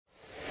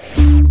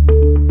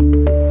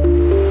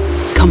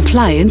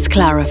Compliance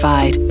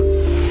Clarified,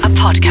 a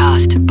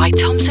podcast by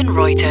Thomson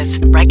Reuters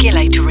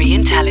Regulatory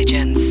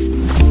Intelligence.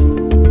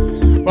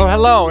 Well,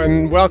 hello,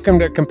 and welcome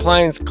to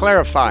Compliance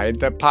Clarified,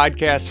 the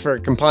podcast for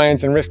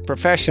compliance and risk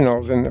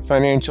professionals in the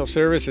financial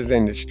services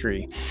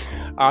industry.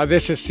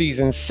 This is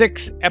Season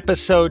 6,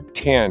 Episode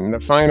 10, the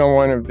final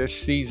one of this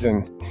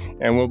season,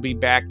 and we'll be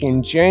back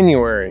in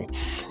January.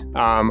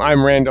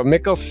 I'm Randall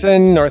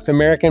Mickelson, North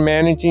American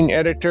Managing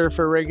Editor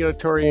for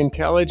Regulatory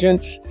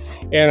Intelligence,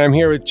 and I'm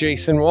here with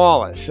Jason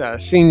Wallace,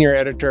 Senior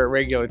Editor at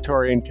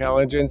Regulatory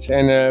Intelligence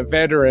and a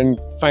veteran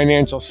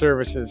financial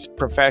services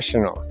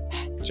professional.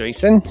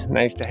 Jason,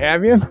 nice to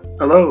have you.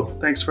 Hello,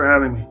 thanks for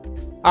having me.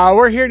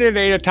 We're here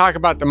today to talk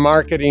about the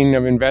marketing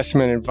of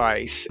investment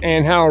advice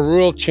and how a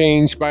rule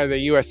change by the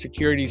U.S.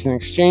 Securities and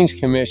Exchange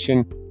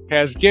Commission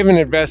has given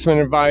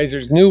investment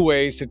advisors new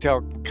ways to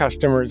tell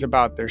customers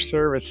about their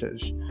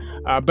services.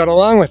 But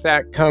along with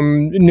that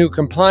come new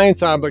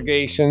compliance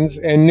obligations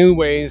and new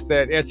ways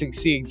that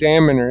SEC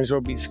examiners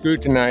will be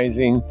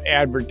scrutinizing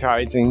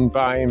advertising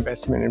by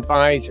investment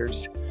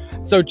advisors.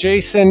 So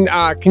Jason,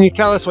 can you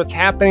tell us what's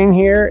happening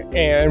here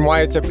and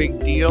why it's a big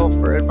deal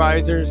for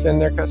advisors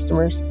and their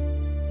customers?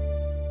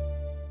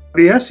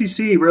 The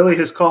SEC really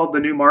has called the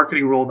new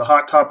marketing rule the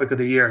hot topic of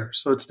the year,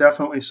 so it's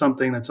definitely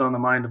something that's on the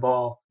mind of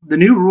all. The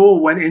new rule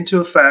went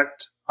into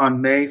effect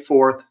on May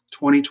 4th,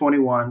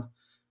 2021,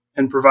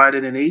 and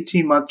provided an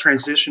 18-month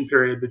transition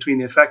period between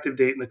the effective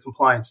date and the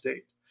compliance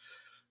date.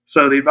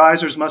 So the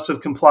advisors must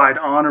have complied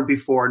on or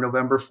before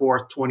November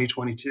 4th,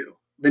 2022.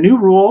 The new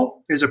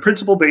rule is a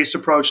principle-based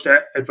approach to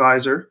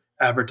advisor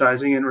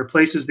advertising and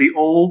replaces the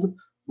old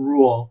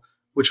rule,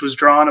 which was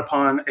drawn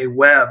upon a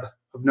web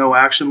of no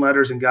action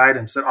letters and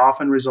guidance that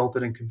often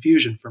resulted in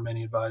confusion for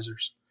many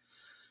advisors.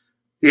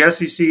 The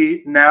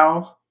SEC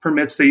now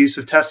permits the use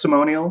of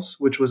testimonials,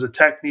 which was a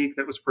technique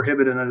that was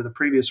prohibited under the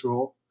previous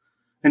rule,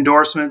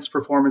 endorsements,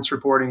 performance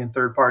reporting, and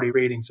third-party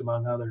ratings,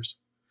 among others.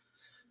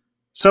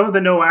 Some of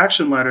the no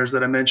action letters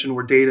that I mentioned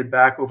were dated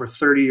back over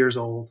 30 years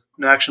old.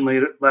 No action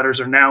letters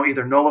are now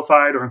either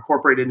nullified or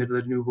incorporated into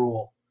the new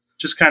rule.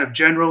 Just kind of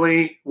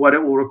generally what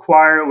it will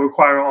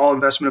require all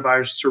investment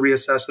advisors to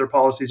reassess their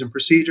policies and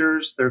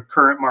procedures, their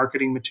current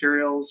marketing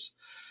materials,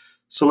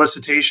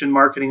 solicitation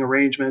marketing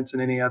arrangements,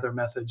 and any other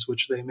methods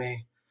which they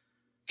may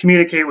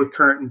communicate with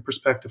current and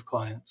prospective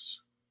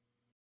clients.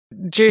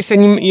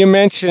 Jason, you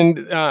mentioned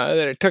that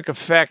it took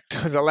effect,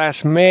 was it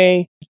last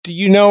May? Do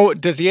you know,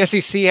 does the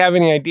SEC have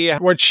any idea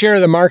what share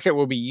of the market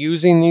will be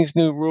using these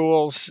new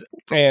rules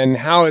and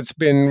how it's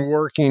been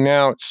working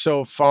out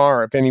so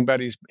far, if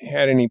anybody's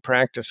had any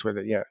practice with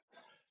it yet?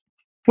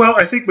 Well,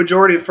 I think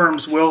majority of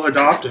firms will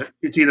adopt it.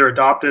 It's either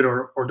adopt it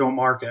or don't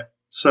market.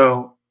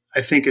 So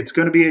I think it's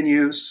going to be in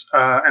use,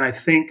 and I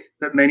think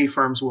that many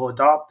firms will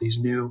adopt these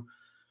new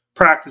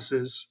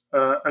practices,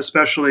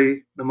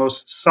 especially the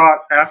most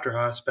sought-after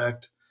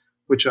aspect,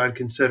 which I'd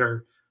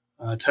consider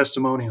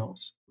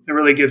testimonials. It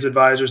really gives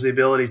advisors the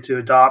ability to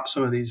adopt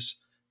some of these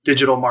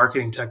digital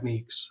marketing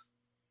techniques.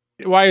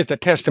 Why is the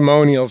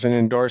testimonials and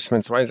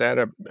endorsements, why is that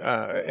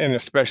an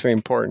especially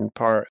important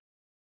part?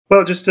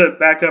 Well, just to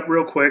back up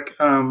real quick,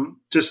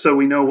 just so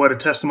we know what a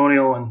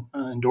testimonial and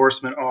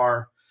endorsement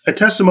are. A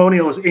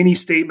testimonial is any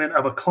statement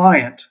of a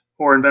client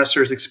or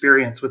investor's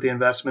experience with the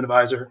investment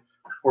advisor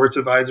or its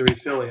advisory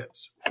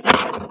affiliates.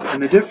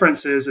 And the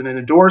difference is an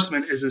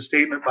endorsement is a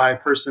statement by a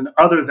person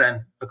other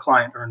than a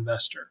client or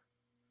investor.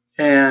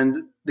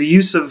 And the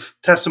use of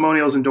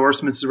testimonials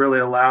endorsements is really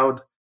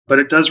allowed, but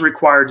it does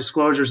require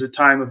disclosures at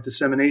time of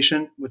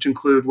dissemination, which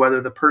include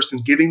whether the person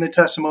giving the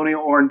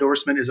testimonial or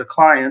endorsement is a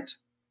client,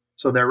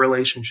 so their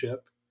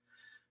relationship,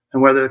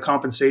 and whether the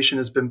compensation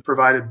has been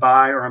provided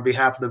by or on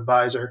behalf of the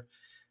advisor,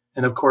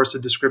 and of course, a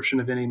description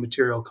of any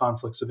material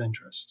conflicts of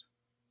interest.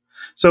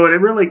 So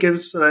it really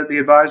gives the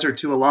advisor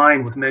to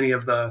align with many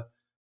of the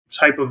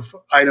type of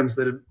items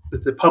that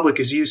the public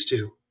is used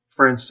to.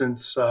 For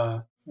instance,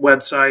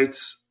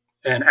 websites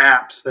and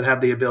apps that have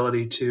the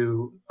ability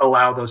to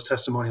allow those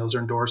testimonials or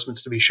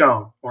endorsements to be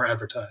shown or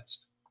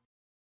advertised.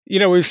 You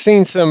know, we've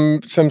seen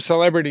some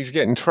celebrities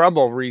get in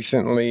trouble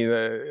recently.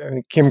 I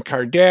think Kim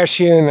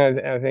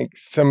Kardashian, I think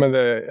some of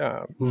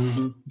their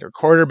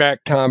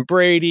quarterback Tom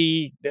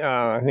Brady,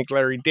 I think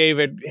Larry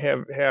David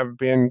have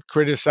been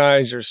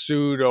criticized or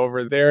sued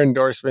over their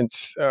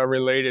endorsements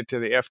related to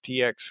the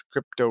FTX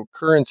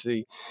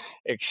cryptocurrency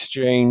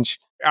exchange.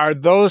 Are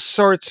those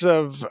sorts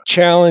of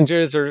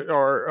challenges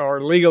or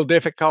legal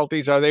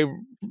difficulties, are they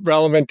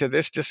relevant to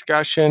this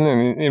discussion?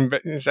 And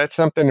is that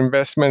something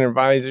investment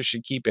advisors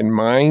should keep in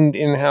mind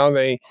in how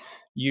they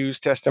use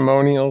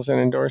testimonials and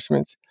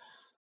endorsements?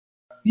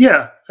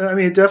 Yeah, I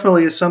mean, it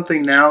definitely is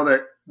something now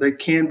that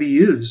can be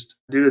used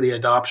due to the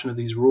adoption of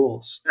these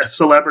rules. A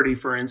celebrity,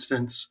 for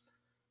instance,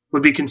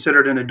 would be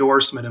considered an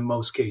endorsement in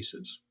most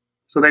cases.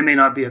 So they may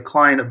not be a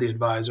client of the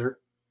advisor.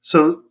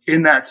 So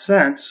in that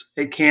sense,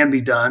 it can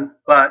be done,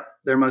 but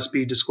there must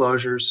be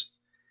disclosures.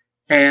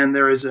 And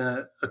there is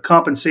a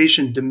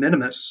compensation de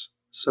minimis.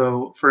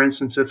 So for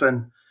instance, if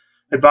an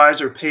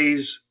advisor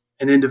pays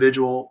an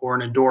individual or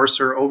an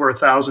endorser over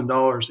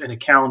 $1,000 in a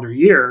calendar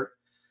year,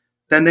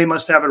 then they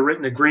must have a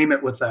written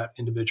agreement with that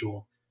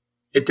individual.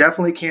 It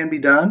definitely can be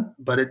done,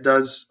 but it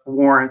does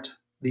warrant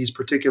these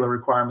particular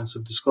requirements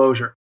of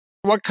disclosure.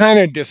 What kind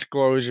of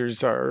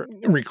disclosures are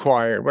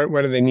required?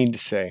 What do they need to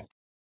say?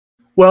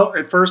 Well,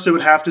 at first, it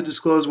would have to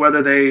disclose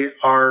whether they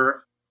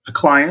are a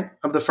client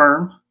of the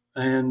firm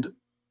and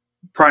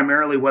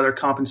primarily whether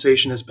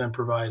compensation has been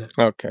provided.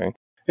 Okay.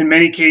 In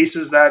many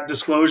cases, that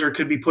disclosure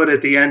could be put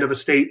at the end of a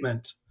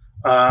statement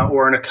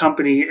or in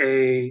accompany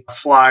a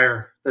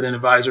flyer that an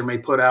advisor may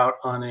put out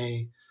on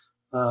a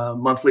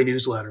monthly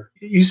newsletter.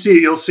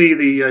 You'll see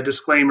the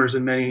disclaimers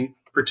in many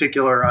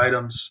particular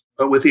items.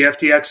 But with the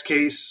FTX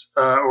case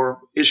or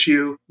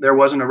issue, there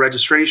wasn't a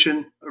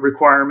registration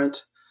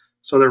requirement.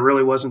 So there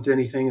really wasn't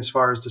anything as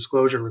far as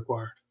disclosure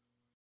required.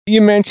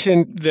 You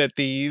mentioned that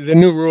the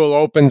new rule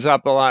opens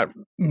up a lot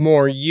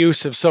more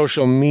use of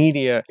social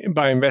media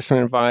by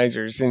investment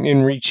advisors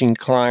in reaching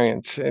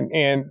clients.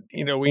 And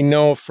we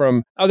know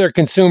from other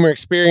consumer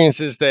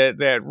experiences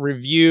that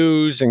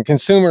reviews and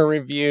consumer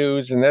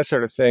reviews and that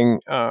sort of thing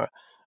are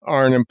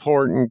an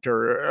important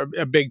or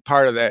a big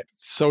part of that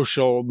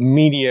social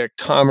media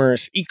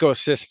commerce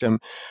ecosystem.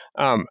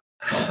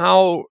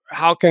 How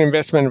can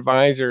investment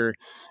advisor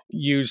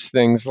use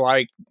things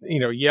like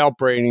Yelp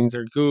ratings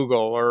or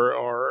Google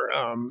or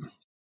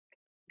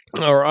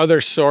other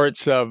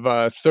sorts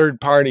of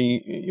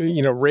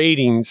third-party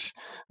ratings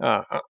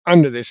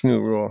under this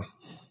new rule?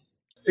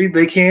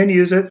 They can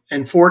use it,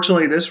 and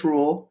fortunately, this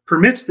rule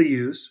permits the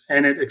use,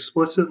 and it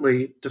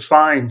explicitly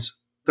defines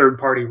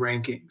third-party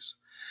rankings.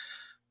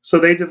 So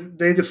they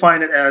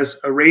define it as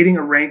a rating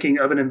or ranking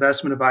of an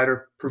investment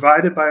advisor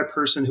provided by a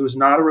person who is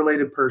not a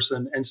related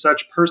person, and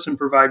such person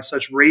provides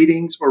such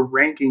ratings or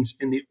rankings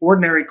in the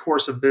ordinary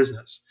course of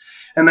business.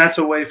 And that's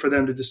a way for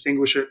them to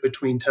distinguish it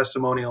between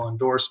testimonial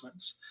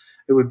endorsements.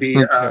 It would be,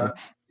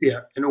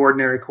 an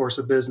ordinary course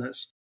of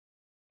business.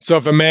 So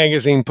if a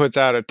magazine puts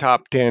out a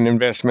top 10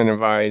 investment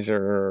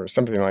advisor or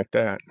something like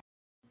that,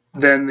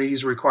 then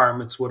these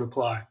requirements would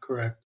apply,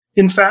 correct?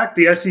 In fact,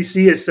 the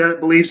SEC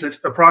believes that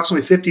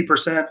approximately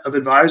 50% of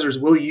advisors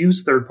will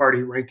use third-party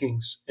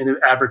rankings in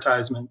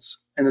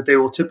advertisements, and that they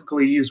will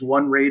typically use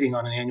one rating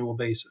on an annual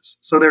basis.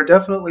 So they're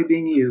definitely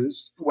being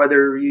used,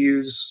 whether you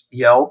use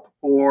Yelp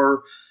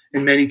or,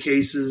 in many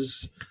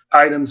cases,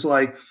 items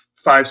like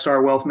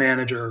 5-Star Wealth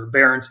Manager,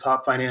 Barron's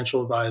Top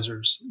Financial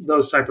Advisors,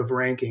 those type of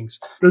rankings.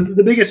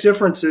 The biggest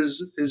difference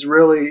is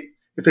really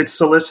if it's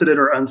solicited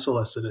or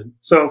unsolicited.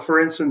 So, for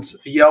instance,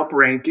 a Yelp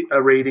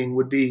rating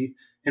would be,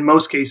 in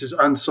most cases,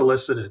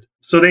 unsolicited.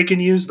 So they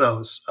can use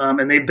those,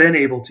 and they've been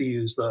able to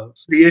use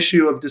those. The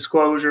issue of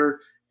disclosure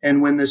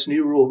and when this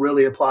new rule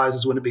really applies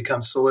is when it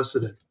becomes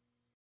solicited.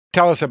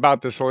 Tell us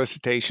about the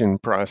solicitation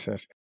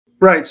process.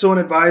 Right. So an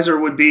advisor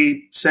would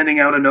be sending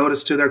out a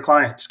notice to their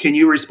clients. Can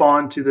you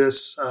respond to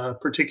this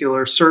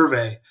particular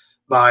survey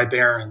by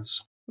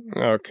Barron's?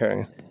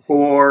 Okay.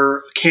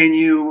 Or can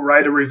you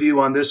write a review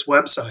on this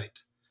website?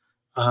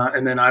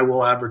 And then I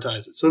will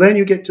advertise it. So then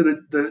you get to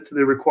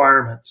the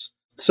requirements.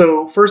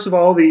 So first of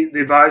all, the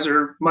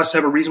advisor must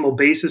have a reasonable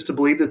basis to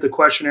believe that the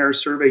questionnaire or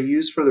survey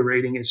used for the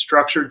rating is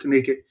structured to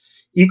make it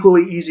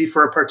equally easy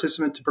for a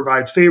participant to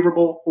provide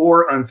favorable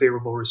or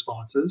unfavorable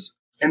responses.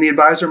 And the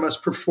advisor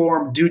must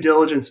perform due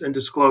diligence and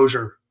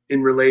disclosure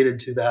in related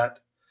to that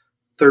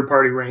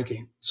third-party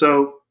ranking.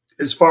 So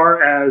as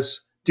far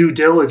as due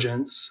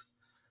diligence,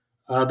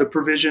 the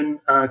provision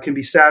can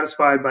be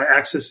satisfied by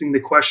accessing the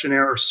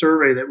questionnaire or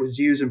survey that was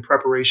used in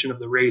preparation of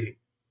the rating.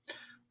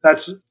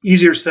 That's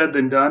easier said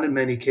than done in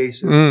many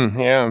cases.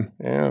 Yeah.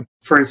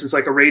 For instance,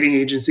 like a rating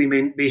agency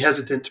may be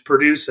hesitant to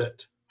produce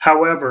it.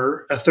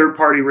 However, a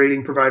third-party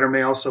rating provider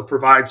may also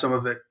provide some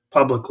of it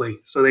publicly,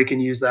 so they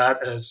can use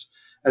that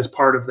as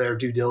part of their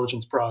due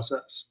diligence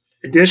process.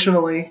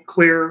 Additionally,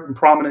 clear and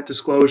prominent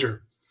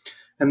disclosure.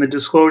 And the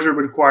disclosure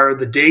would require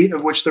the date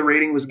of which the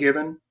rating was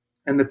given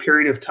and the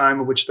period of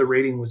time of which the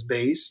rating was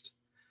based,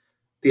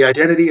 the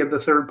identity of the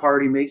third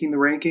party making the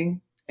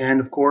ranking, and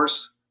of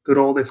course, good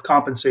old if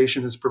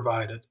compensation is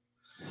provided.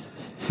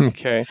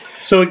 Okay.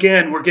 So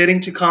again, we're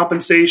getting to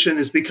compensation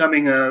is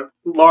becoming a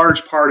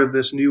large part of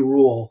this new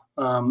rule,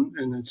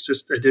 and it's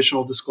just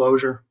additional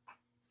disclosure.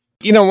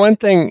 One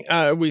thing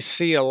we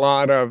see a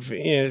lot of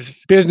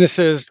is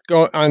businesses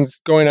going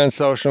on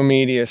social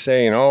media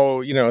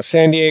saying,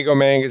 San Diego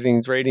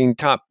Magazine's rating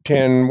top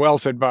 10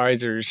 wealth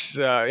advisors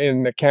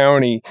in the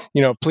county,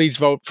 please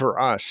vote for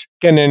us.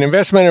 Can an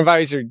investment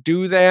advisor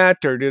do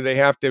that, or do they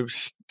have to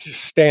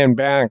stand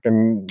back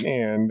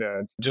and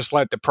just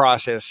let the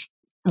process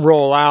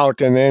roll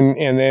out and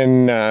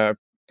then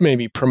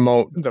maybe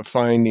promote the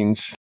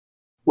findings?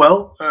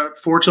 Well,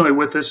 fortunately,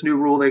 with this new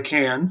rule, they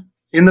can.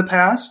 In the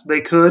past, they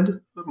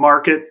could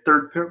market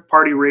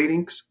third-party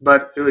ratings,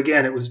 but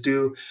again,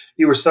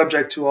 you were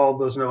subject to all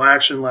those no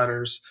action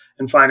letters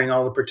and finding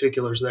all the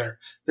particulars there.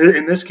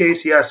 In this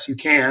case, yes, you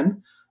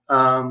can.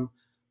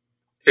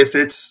 If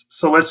it's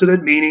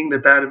solicited, meaning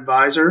that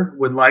advisor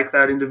would like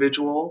that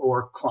individual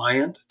or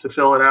client to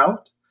fill it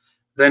out,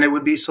 then it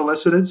would be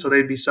solicited. So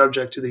they'd be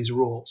subject to these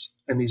rules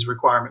and these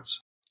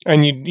requirements.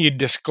 And you'd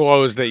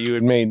disclose that you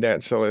had made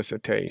that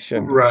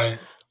solicitation. Right.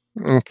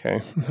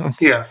 Okay.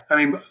 Yeah. I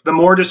mean, the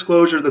more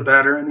disclosure, the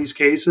better in these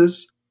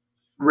cases.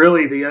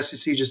 Really, the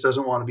SEC just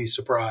doesn't want to be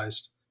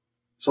surprised.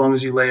 As long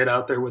as you lay it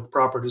out there with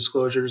proper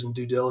disclosures and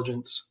due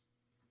diligence,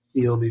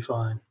 you'll be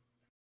fine.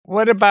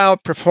 What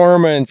about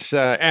performance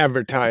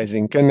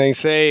advertising? Can they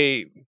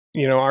say,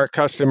 our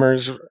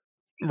customers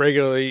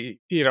regularly,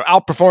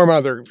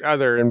 outperform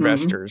other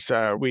investors?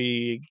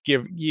 We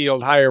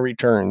yield higher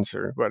returns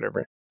or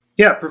whatever.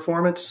 Yeah,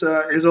 performance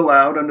is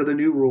allowed under the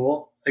new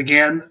rule.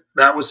 Again,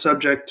 that was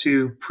subject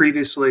to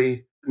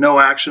previously no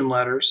action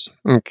letters.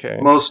 Okay.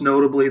 Most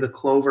notably the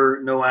Clover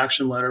no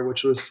action letter,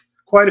 which was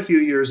quite a few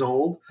years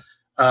old,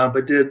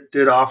 but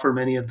did offer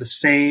many of the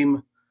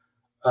same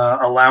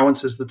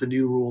allowances that the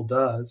new rule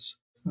does.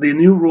 The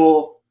new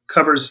rule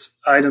covers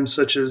items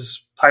such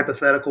as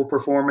hypothetical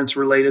performance,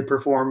 related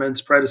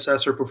performance,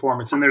 predecessor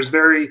performance, and there's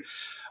very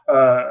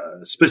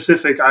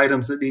specific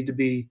items that need to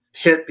be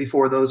hit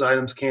before those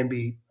items can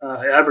be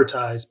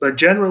advertised. But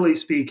generally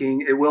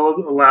speaking, it will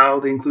allow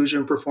the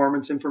inclusion of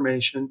performance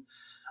information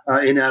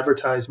in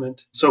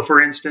advertisement. So,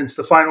 for instance,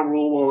 the final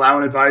rule will allow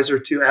an advisor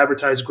to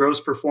advertise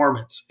gross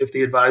performance if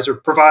the advisor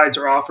provides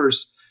or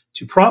offers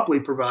to promptly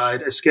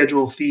provide a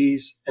schedule of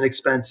fees and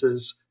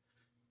expenses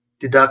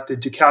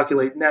deducted to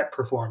calculate net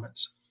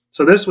performance.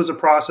 So this was a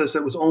process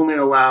that was only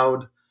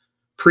allowed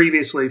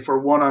previously for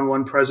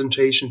one-on-one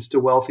presentations to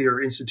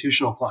wealthier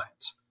institutional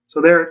clients.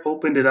 So they're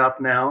opened it up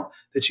now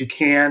that you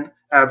can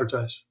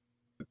advertise.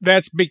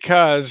 That's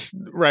because,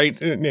 right,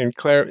 and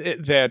Claire,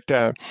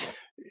 that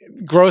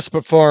gross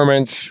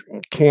performance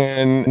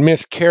can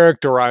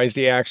mischaracterize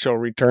the actual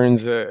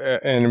returns an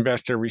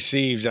investor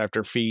receives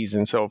after fees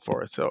and so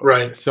forth. So,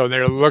 right. So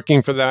they're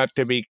looking for that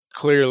to be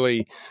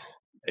clearly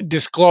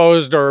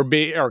disclosed or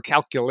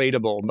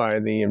calculatable by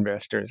the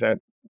investors. That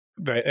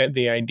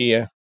the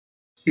idea.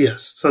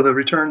 Yes. So the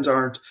returns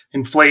aren't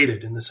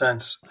inflated in the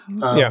sense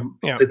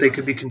that they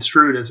could be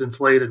construed as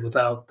inflated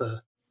without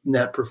the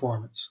net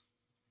performance.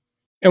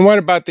 And what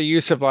about the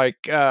use of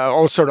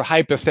all sort of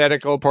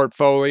hypothetical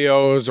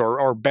portfolios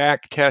or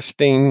back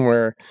testing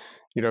where,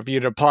 if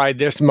you'd applied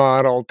this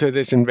model to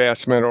this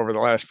investment over the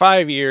last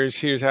 5 years,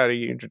 here's how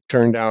it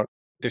turned out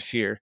this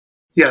year?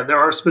 Yeah, there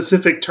are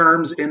specific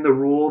terms in the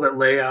rule that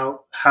lay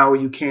out how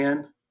you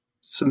can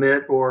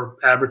submit or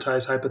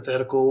advertise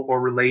hypothetical or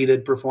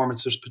related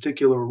performance. There's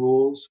particular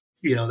rules,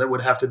 that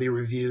would have to be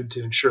reviewed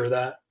to ensure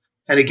that.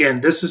 And again,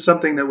 this is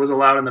something that was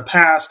allowed in the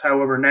past.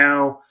 However,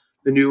 now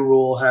the new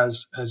rule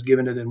has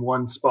given it in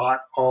one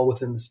spot, all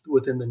within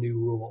the new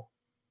rule.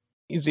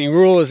 The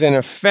rule is in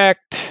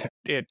effect.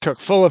 It took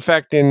full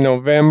effect in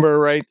November,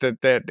 right?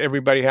 That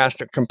everybody has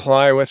to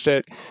comply with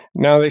it.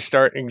 Now they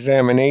start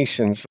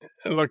examinations,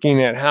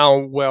 looking at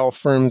how well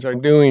firms are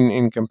doing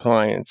in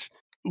compliance.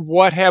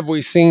 What have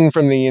we seen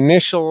from the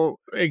initial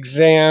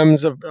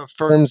exams of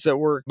firms that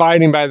were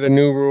abiding by the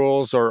new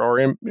rules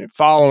or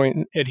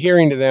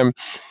adhering to them?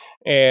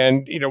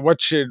 And, what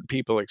should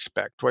people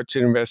expect? What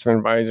should investment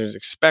advisors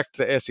expect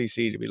the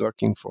SEC to be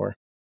looking for?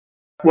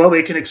 Well,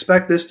 they can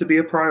expect this to be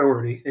a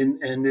priority.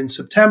 And in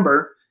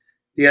September,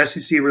 the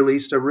SEC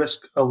released a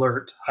risk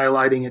alert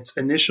highlighting its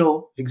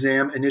initial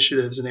exam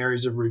initiatives and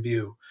areas of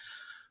review.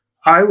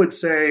 I would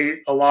say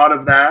a lot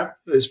of that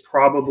has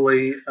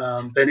probably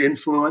been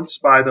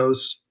influenced by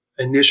those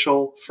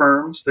initial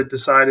firms that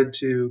decided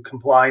to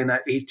comply in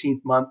that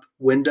 18th month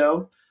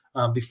window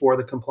before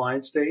the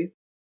compliance date.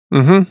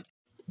 Mm-hmm.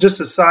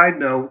 Just a side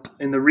note,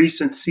 in the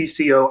recent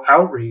CCO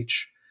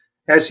outreach,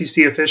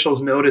 SEC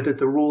officials noted that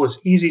the rule is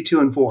easy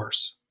to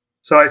enforce.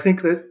 So I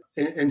think that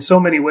in so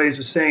many ways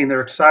of saying they're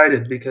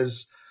excited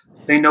because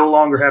they no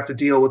longer have to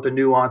deal with the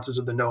nuances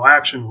of the no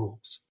action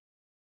rules.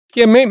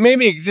 Yeah,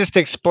 maybe just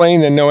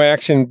explain the no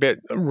action bit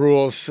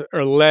rules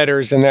or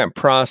letters in that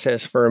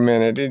process for a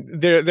minute.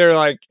 They're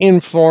like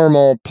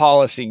informal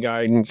policy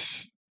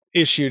guidance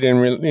issued in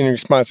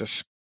response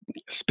to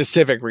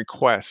specific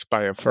requests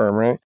by a firm,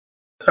 right?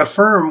 A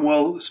firm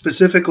will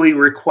specifically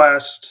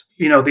request,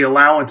 the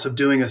allowance of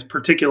doing a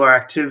particular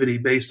activity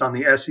based on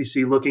the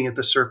SEC looking at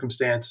the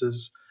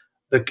circumstances,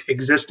 the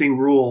existing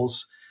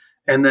rules,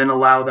 and then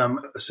allow them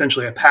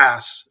essentially a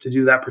pass to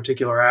do that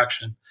particular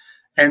action.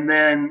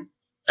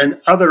 And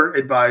other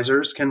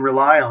advisors can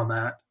rely on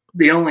that.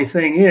 The only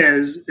thing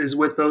is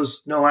with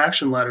those no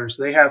action letters,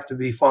 they have to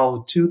be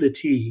followed to the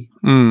T.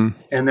 And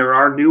there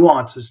are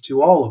nuances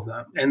to all of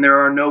them. And there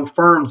are no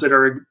firms that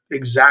are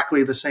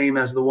exactly the same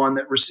as the one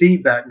that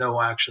received that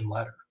no action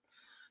letter.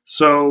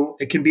 So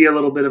it can be a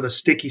little bit of a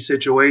sticky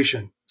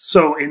situation.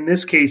 So in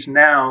this case,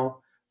 now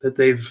that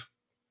they've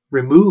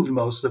removed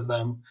most of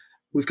them,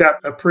 we've got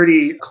a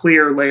pretty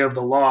clear lay of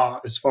the law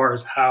as far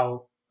as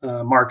how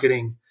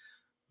marketing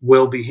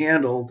will be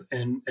handled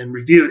and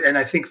reviewed. And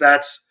I think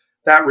that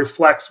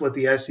reflects what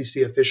the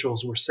SEC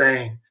officials were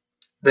saying,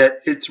 that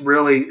it's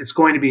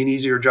going to be an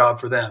easier job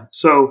for them.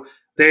 So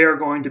they are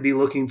going to be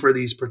looking for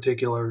these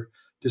particular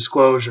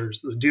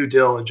disclosures, the due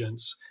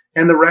diligence,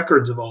 and the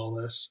records of all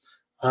this.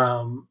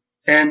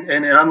 And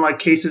unlike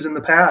cases in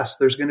the past,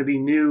 there's going to be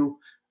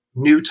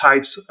new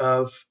types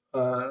of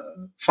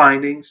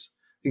findings,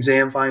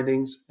 exam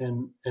findings,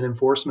 and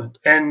enforcement.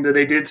 And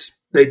they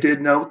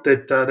did note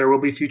that there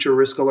will be future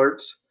risk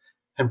alerts,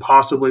 and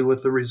possibly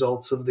with the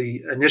results of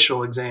the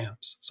initial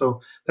exams. So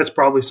that's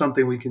probably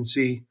something we can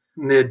see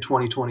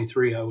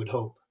mid-2023, I would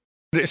hope.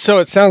 So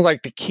it sounds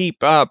like to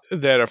keep up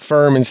that a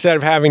firm, instead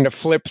of having to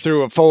flip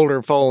through a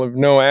folder full of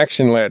no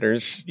action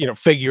letters,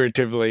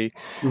 figuratively,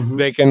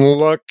 they can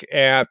look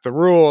at the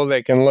rule,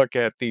 they can look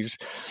at these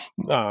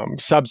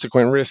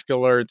subsequent risk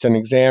alerts and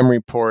exam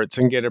reports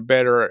and get a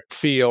better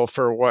feel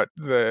for what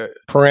the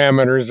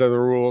parameters of the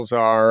rules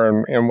are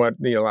and what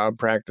the allowed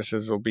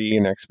practices will be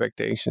and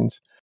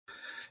expectations.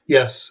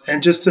 Yes.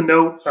 And just to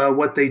note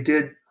what they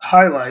did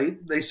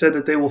highlight, they said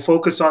that they will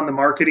focus on the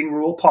marketing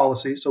rule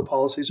policy, so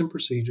policies and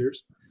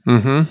procedures,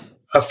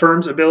 a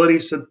firm's ability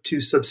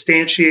to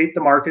substantiate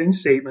the marketing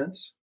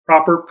statements,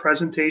 proper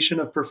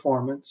presentation of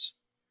performance,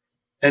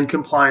 and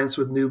compliance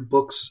with new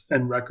books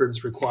and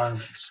records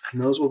requirements. And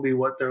those will be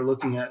what they're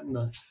looking at in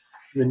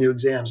the new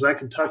exams. And I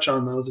can touch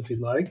on those if you'd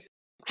like.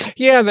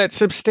 Yeah, that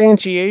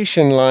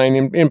substantiation line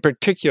in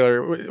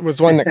particular was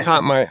one that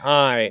caught my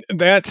eye.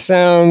 That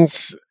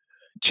sounds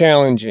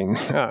challenging.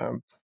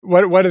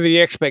 What are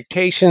the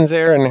expectations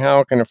there, and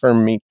how can a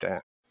firm meet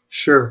that?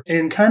 Sure.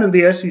 In kind of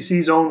the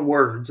SEC's own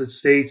words, it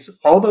states,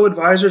 although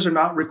advisors are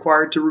not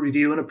required to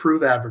review and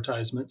approve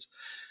advertisements.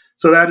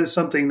 So that is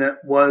something that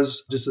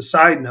was just a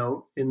side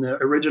note. In the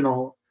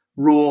original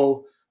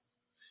rule,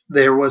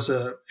 there was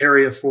an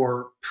area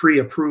for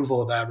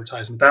pre-approval of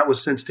advertisement. That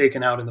was since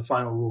taken out in the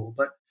final rule.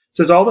 But it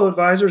says, although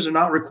advisors are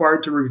not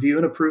required to review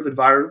and approve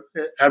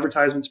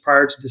advertisements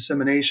prior to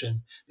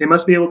dissemination, they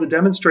must be able to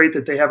demonstrate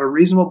that they have a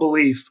reasonable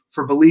belief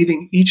for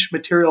believing each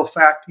material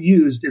fact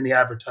used in the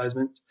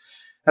advertisement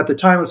at the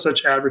time of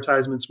such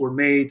advertisements were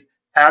made,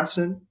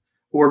 absent,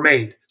 or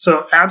made.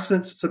 So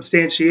absent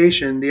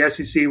substantiation, the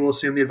SEC will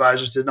assume the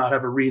advisors did not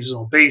have a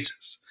reasonable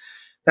basis.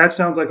 That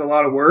sounds like a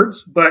lot of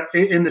words, but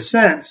in the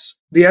sense,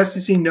 the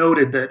SEC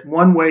noted that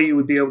one way you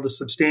would be able to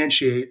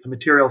substantiate a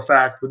material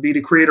fact would be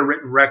to create a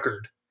written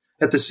record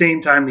at the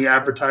same time the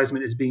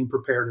advertisement is being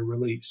prepared and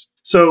released.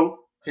 So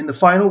in the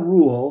final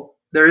rule,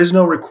 there is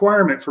no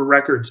requirement for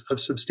records of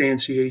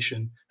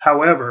substantiation.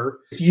 However,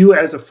 if you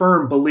as a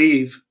firm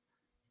believe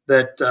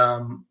that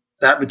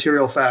that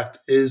material fact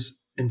is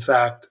in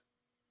fact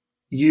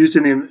used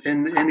in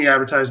the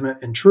advertisement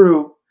and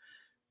true,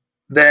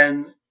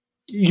 then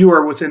you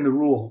are within the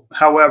rule.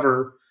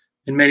 However,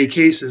 in many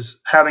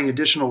cases, having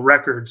additional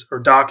records or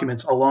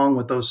documents along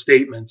with those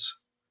statements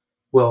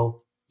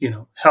will,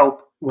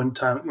 help when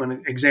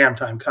exam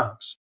time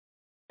comes.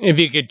 If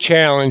you get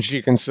challenged,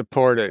 you can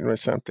support it with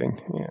something.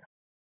 Yeah.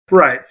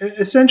 Right.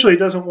 Essentially, it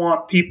doesn't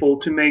want people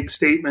to make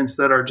statements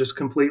that are just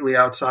completely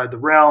outside the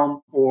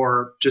realm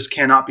or just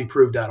cannot be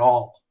proved at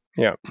all.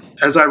 Yeah.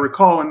 As I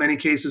recall, in many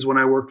cases when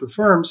I worked with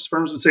firms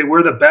would say,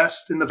 we're the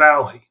best in the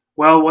valley.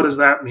 Well, what does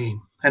that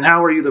mean? And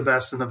how are you the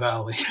best in the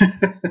valley?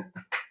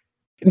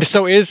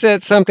 So is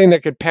that something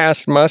that could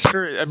pass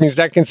muster? I mean, is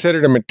that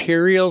considered a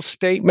material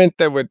statement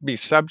that would be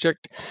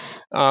subject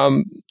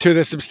to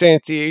the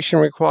substantiation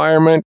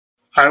requirement?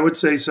 I would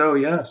say so,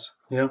 yes.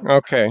 Yeah.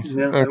 Okay.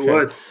 Yeah, okay. It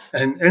would.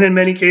 And in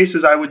many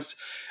cases, I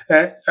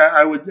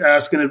would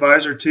ask an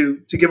advisor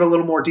to give a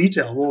little more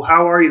detail. Well,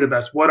 how are you the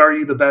best? What are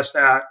you the best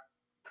at?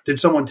 Did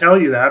someone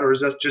tell you that, or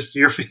is that just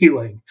your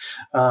feeling?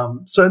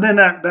 So then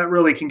that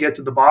really can get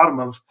to the bottom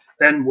of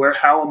then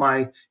how am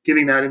I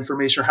giving that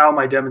information, or how am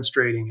I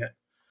demonstrating it?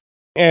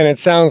 And it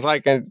sounds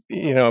like a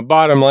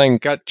bottom line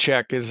gut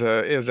check is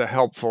a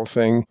helpful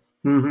thing.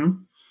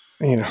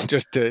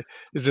 Is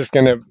this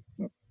going to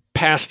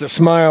pass the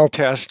smile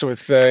test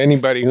with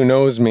anybody who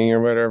knows me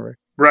or whatever?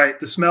 Right.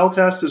 The smell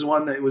test is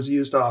one that was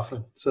used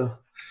often. So,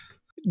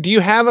 do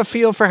you have a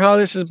feel for how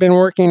this has been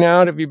working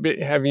out?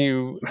 Have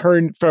you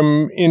heard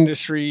from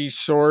industry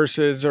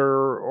sources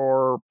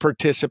or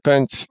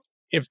participants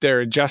if they're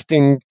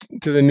adjusting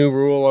to the new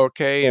rule?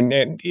 Okay, and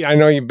I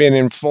know you've been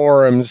in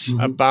forums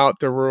about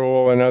the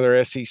rule and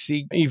other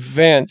SEC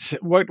events.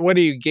 What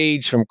do you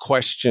gauge from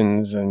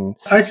questions? And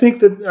I think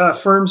that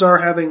firms are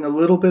having a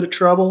little bit of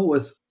trouble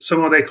with some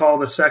of what they call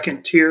the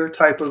second tier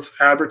type of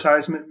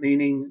advertisement,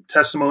 meaning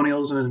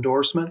testimonials and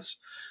endorsements,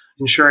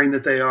 ensuring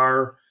that they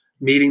are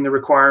meeting the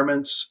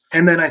requirements.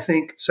 And then I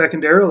think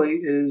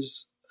secondarily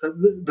is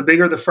the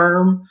bigger the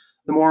firm,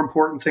 the more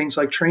important things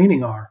like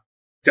training are.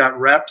 You've got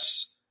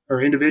reps or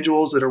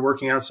individuals that are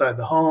working outside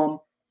the home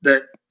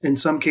that in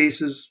some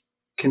cases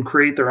can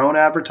create their own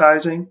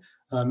advertising,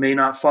 may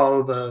not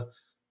follow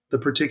the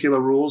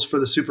particular rules for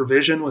the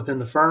supervision within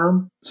the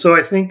firm. So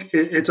I think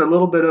it's a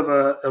little bit of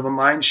a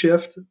mind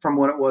shift from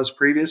what it was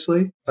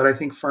previously, but I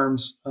think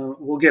firms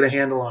will get a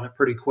handle on it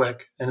pretty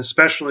quick. And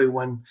especially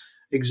when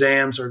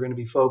exams are going to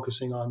be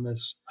focusing on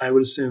this, I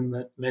would assume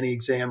that many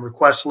exam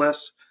request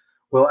lists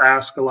will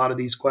ask a lot of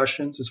these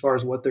questions as far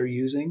as what they're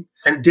using.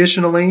 And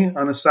additionally,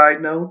 on a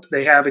side note,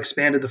 they have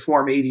expanded the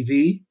Form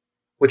ADV,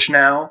 which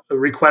now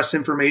requests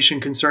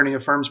information concerning a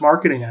firm's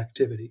marketing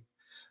activity.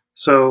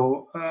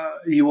 So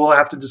you will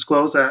have to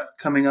disclose that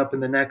coming up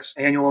in the next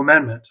annual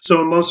amendment.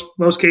 So in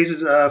most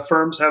cases,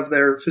 firms have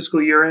their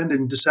fiscal year end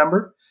in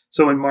December.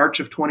 So in March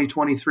of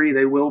 2023,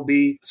 they will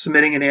be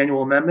submitting an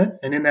annual amendment.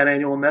 And in that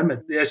annual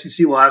amendment, the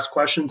SEC will ask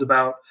questions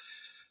about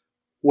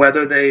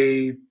whether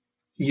they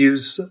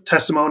use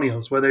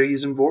testimonials, whether they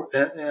use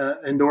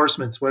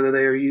endorsements, whether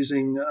they are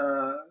using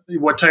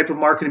what type of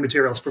marketing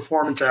materials,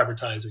 performance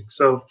advertising.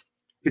 So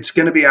it's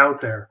going to be out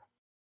there.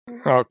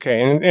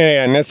 Okay,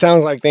 and it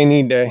sounds like they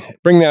need to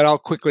bring that all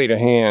quickly to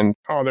hand,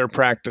 all their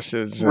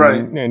practices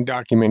and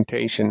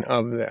documentation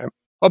of that.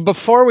 Well,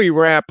 before we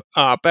wrap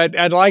up,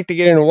 I'd like to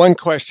get into one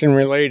question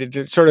related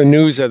to sort of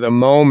news of the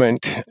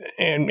moment,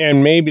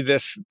 and maybe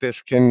this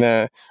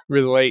can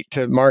relate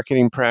to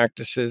marketing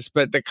practices.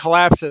 But the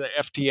collapse of the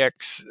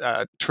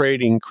FTX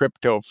trading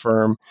crypto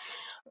firm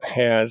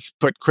has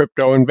put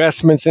crypto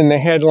investments in the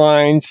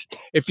headlines.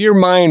 If you're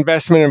my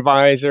investment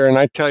advisor and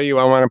I tell you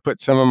I want to put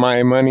some of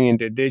my money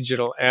into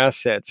digital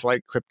assets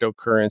like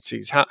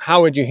cryptocurrencies,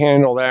 how would you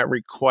handle that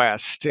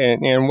request?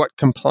 And what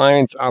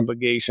compliance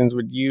obligations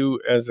would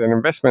you as an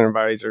investment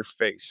advisor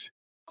face?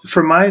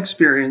 From my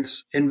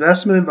experience,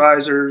 investment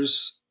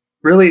advisors,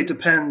 really it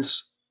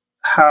depends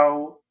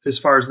how, as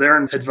far as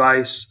their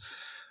advice,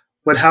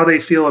 but how they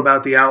feel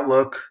about the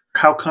outlook,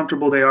 how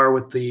comfortable they are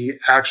with the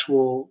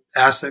actual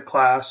asset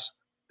class.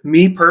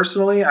 Me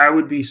personally, I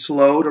would be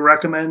slow to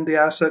recommend the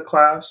asset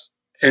class.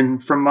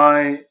 And from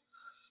my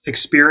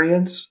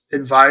experience,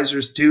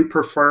 advisors do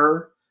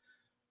prefer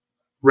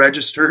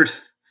registered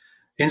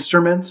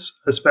instruments,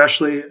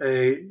 especially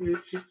a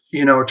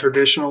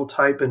traditional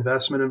type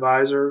investment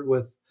advisor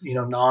with,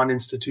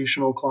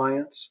 non-institutional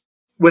clients.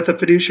 With a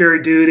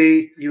fiduciary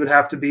duty, you would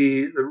have to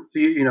be,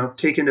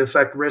 take into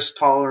effect risk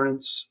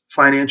tolerance,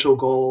 financial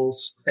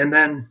goals, and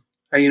then,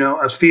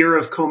 a fear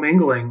of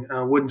commingling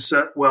wouldn't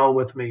set well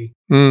with me.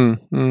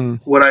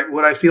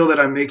 What I feel that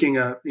I'm making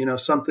a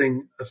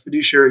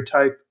fiduciary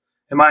type,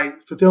 am I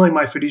fulfilling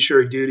my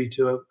fiduciary duty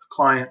to a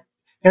client?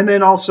 And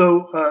then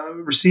also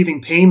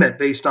receiving payment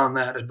based on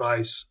that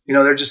advice.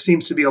 There just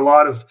seems to be a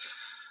lot of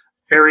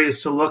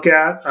areas to look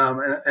at,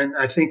 and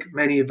I think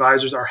many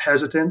advisors are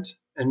hesitant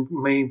and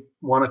may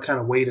want to kind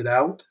of wait it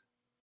out.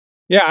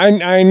 Yeah,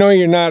 I know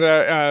you're not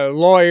a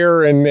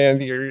lawyer,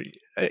 and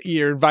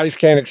your advice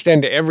can't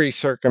extend to every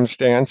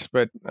circumstance,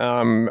 but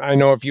I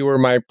know if you were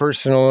my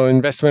personal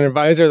investment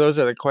advisor, those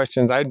are the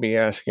questions I'd be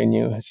asking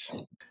you. It's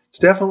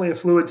definitely a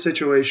fluid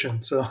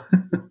situation. So,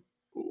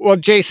 well,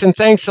 Jason,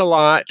 thanks a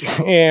lot,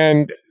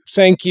 and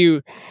thank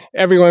you,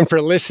 everyone,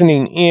 for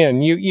listening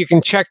in. You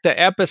can check the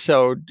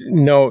episode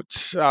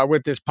notes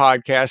with this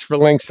podcast for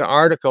links to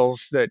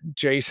articles that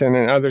Jason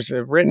and others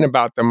have written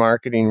about the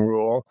marketing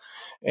rule.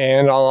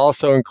 And I'll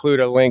also include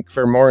a link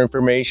for more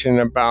information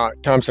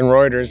about Thomson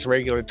Reuters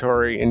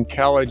regulatory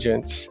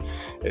intelligence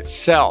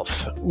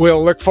itself.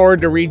 We'll look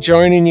forward to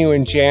rejoining you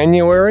in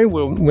January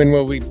when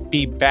we'll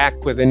be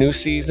back with a new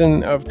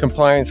season of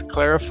Compliance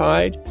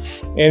Clarified.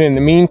 And in the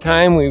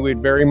meantime, we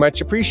would very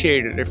much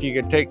appreciate it if you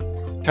could take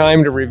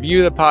time to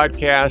review the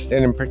podcast,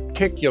 and in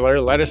particular,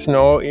 let us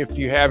know if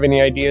you have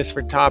any ideas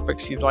for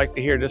topics you'd like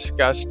to hear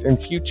discussed in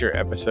future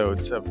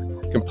episodes of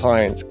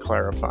Compliance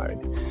Clarified.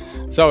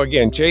 So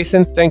again,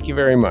 Jason, thank you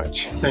very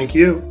much. Thank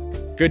you.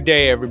 Good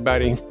day,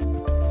 everybody.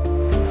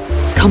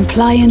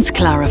 Compliance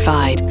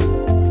Clarified,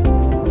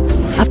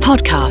 a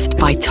podcast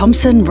by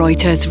Thomson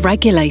Reuters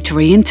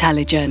Regulatory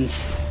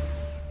Intelligence.